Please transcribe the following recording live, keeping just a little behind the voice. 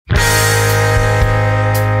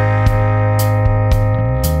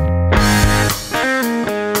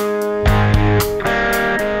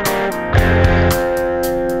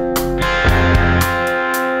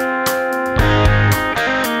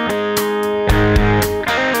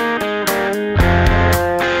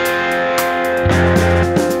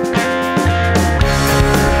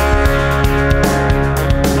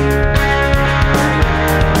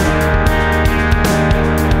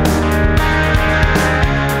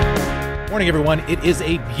morning, everyone. It is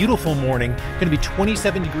a beautiful morning. Going to be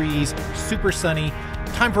 27 degrees, super sunny.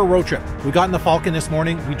 Time for a road trip. We got in the Falcon this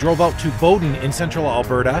morning. We drove out to Bowden in central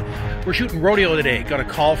Alberta. We're shooting rodeo today. Got a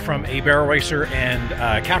call from a barrel racer and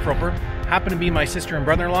calf roper. Happened to be my sister and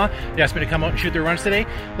brother-in-law. They asked me to come out and shoot their runs today.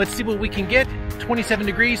 Let's see what we can get. 27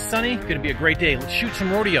 degrees, sunny. Going to be a great day. Let's shoot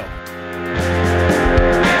some rodeo.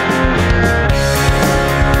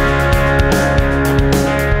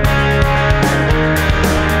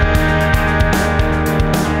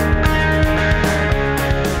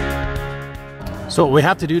 So what we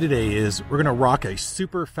have to do today is we're gonna rock a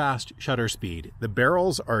super fast shutter speed. The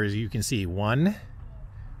barrels are, as you can see, one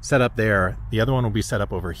set up there. The other one will be set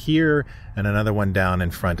up over here and another one down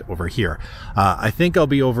in front over here. I think I'll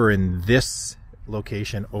be over in this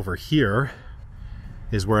location over here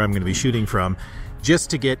is where I'm gonna be shooting from, just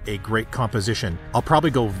to get a great composition. I'll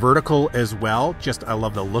probably go vertical as well. Just, I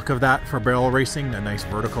love the look of that for barrel racing. A nice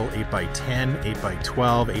vertical 8x10,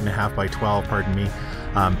 8x12, 8.5x12, pardon me.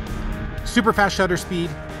 Super fast shutter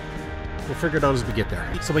speed. We'll figure it out as we get there.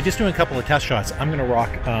 So by just doing a couple of test shots, I'm gonna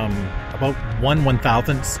rock about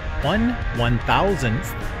 1/1000th,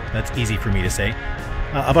 that's easy for me to say,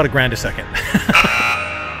 about $1,000 a second.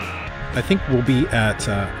 I think we'll be at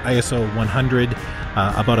ISO 100,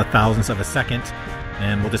 about 1,000th of a second,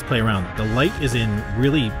 and we'll just play around. The light is in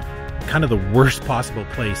really kind of the worst possible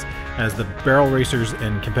place as the barrel racers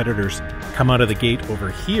and competitors come out of the gate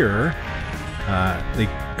over here. They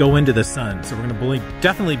go into the sun, so we're going to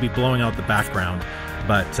definitely be blowing out the background,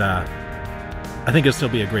 but I think it'll still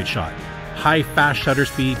be a great shot. High, fast shutter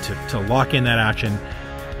speed to lock in that action.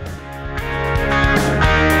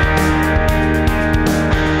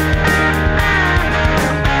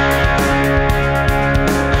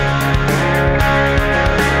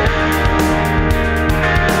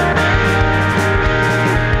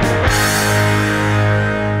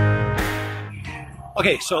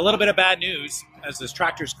 Okay, so a little bit of bad news as this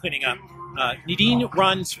tractor's cleaning up. Nadine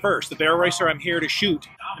runs first, the barrel racer I'm here to shoot.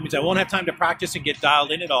 That means I won't have time to practice and get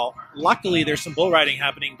dialed in at all. Luckily, there's some bull riding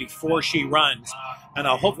happening before she runs, and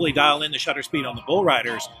I'll hopefully dial in the shutter speed on the bull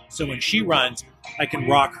riders, so when she runs, I can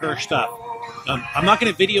rock her stuff. I'm not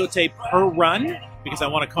going to videotape her run, because I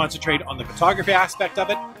want to concentrate on the photography aspect of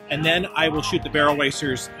it, and then I will shoot the barrel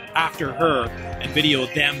racers after her and video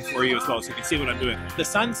them for you as well, so you can see what I'm doing. The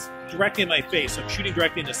sun's directly in my face, so I'm shooting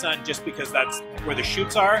directly in the sun just because that's where the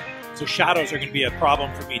shoots are, so shadows are going to be a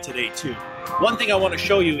problem for me today too. One thing I want to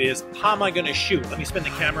show you is how am I going to shoot. Let me spin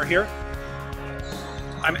the camera here.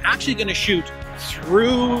 I'm actually going to shoot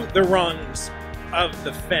through the rungs of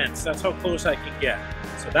the fence. That's how close I can get.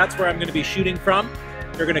 So that's where I'm going to be shooting from.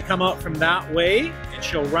 They're going to come out from that way, and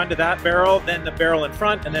she'll run to that barrel, then the barrel in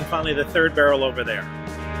front, and then finally the third barrel over there.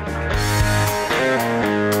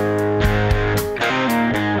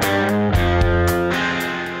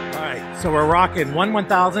 All right, so we're rocking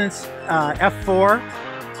 1/1000th f4.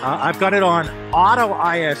 I've got it on auto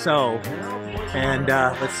ISO, and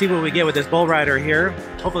let's see what we get with this bull rider here.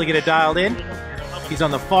 Hopefully get it dialed in. He's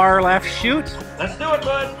on the far left shoot. Let's do it,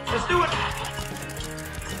 bud. Let's do it.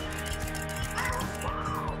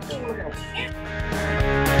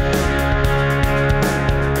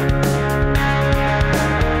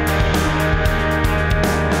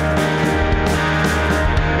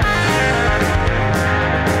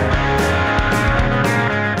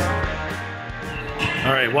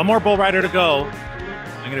 All right, one more bull rider to go.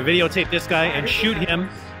 I'm going to videotape this guy and shoot him.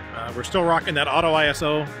 We're still rocking that auto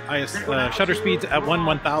ISO shutter speeds at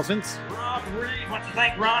 1/1000th. Rob Reed wants to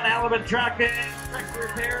thank Ron Alabama Tractor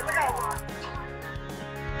Repair. Look out, Ron.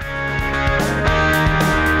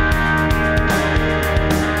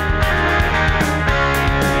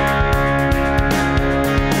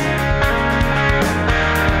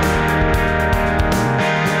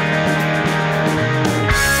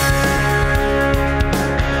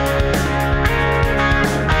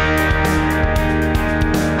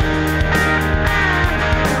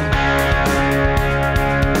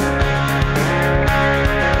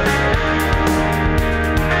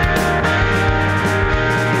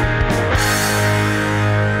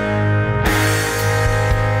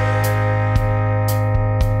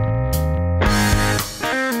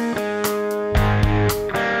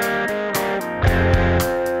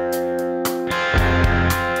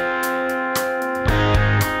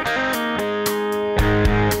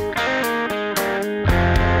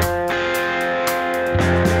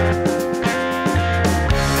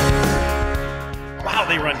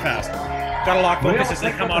 Gotta lock focus as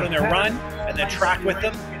they come out on their run, and then track with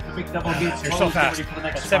them. They're so fast.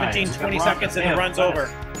 About 17, 20 seconds and the run's over.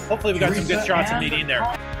 Hopefully we got some good shots of Nadine there.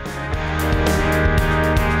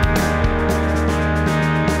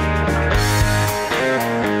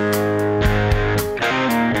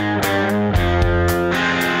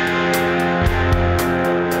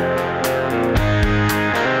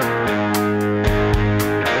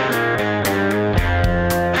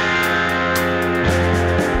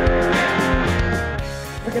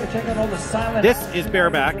 check out all the silent. This is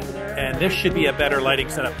bareback, and this should be a better lighting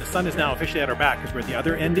setup. The sun is now officially at our back because we're at the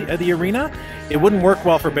other end of the arena. It wouldn't work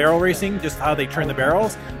well for barrel racing, just how they turn the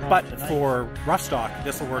barrels, but for rough stock,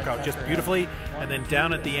 this will work out just beautifully. And then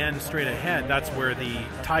down at the end, straight ahead, that's where the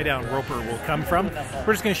tie-down roper will come from.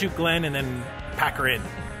 We're just going to shoot Glenn and then pack her in.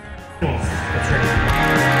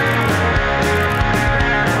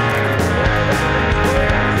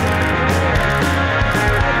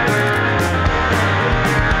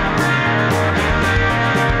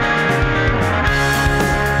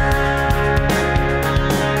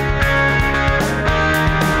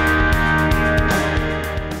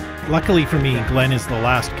 Luckily for me, Glenn is the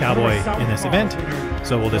last cowboy in this event,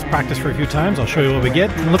 so we'll just practice for a few times. I'll show you what we get.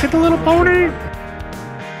 And look at the little pony!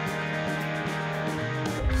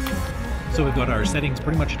 So we've got our settings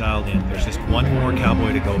pretty much dialed in. There's just one more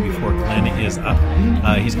cowboy to go before Glenn is up.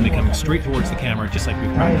 He's going to be coming straight towards the camera, just like we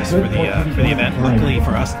practiced for the event. Luckily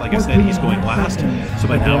for us, like I said, he's going last. So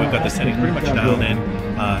by now we've got the settings pretty much dialed in.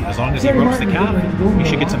 As long as he ropes the calf, we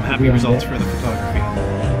should get some happy results for the photography.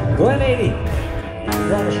 Glen 80.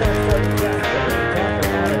 Draw the short foot,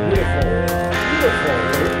 beautiful.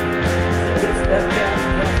 Gets that calf.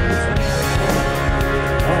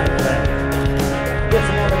 All right, Glen. Gets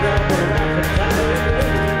him on the ground for the round.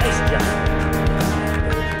 Nice job.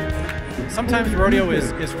 Sometimes rodeo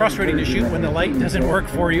is frustrating to shoot when the light doesn't work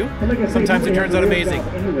for you. Sometimes it turns out amazing.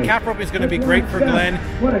 Cap rope is going to be great for Glenn.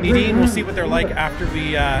 Nadine, we'll see what they're like after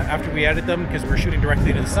we edit them because we're shooting directly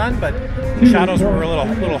into the sun. But the shadows were a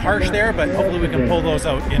little harsh there, but hopefully we can pull those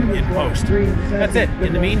out in post. That's it.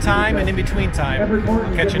 In the meantime and in between time,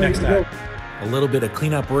 we'll catch you next time. A little bit of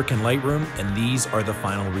cleanup work in Lightroom, and these are the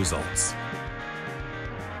final results.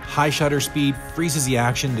 High shutter speed freezes the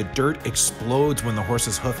action. The dirt explodes when the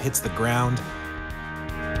horse's hoof hits the ground.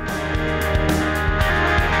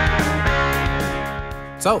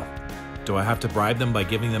 So, do I have to bribe them by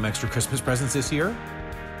giving them extra Christmas presents this year?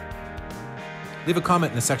 Leave a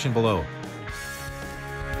comment in the section below.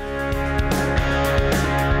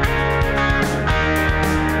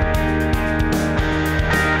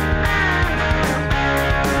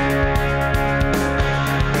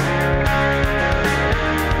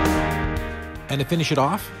 And to finish it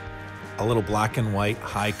off, a little black and white,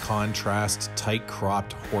 high contrast, tight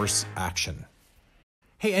cropped horse action.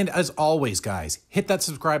 Hey, and as always, guys, hit that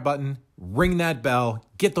subscribe button, ring that bell,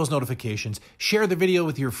 get those notifications, share the video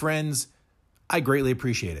with your friends. I greatly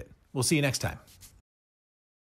appreciate it. We'll see you next time.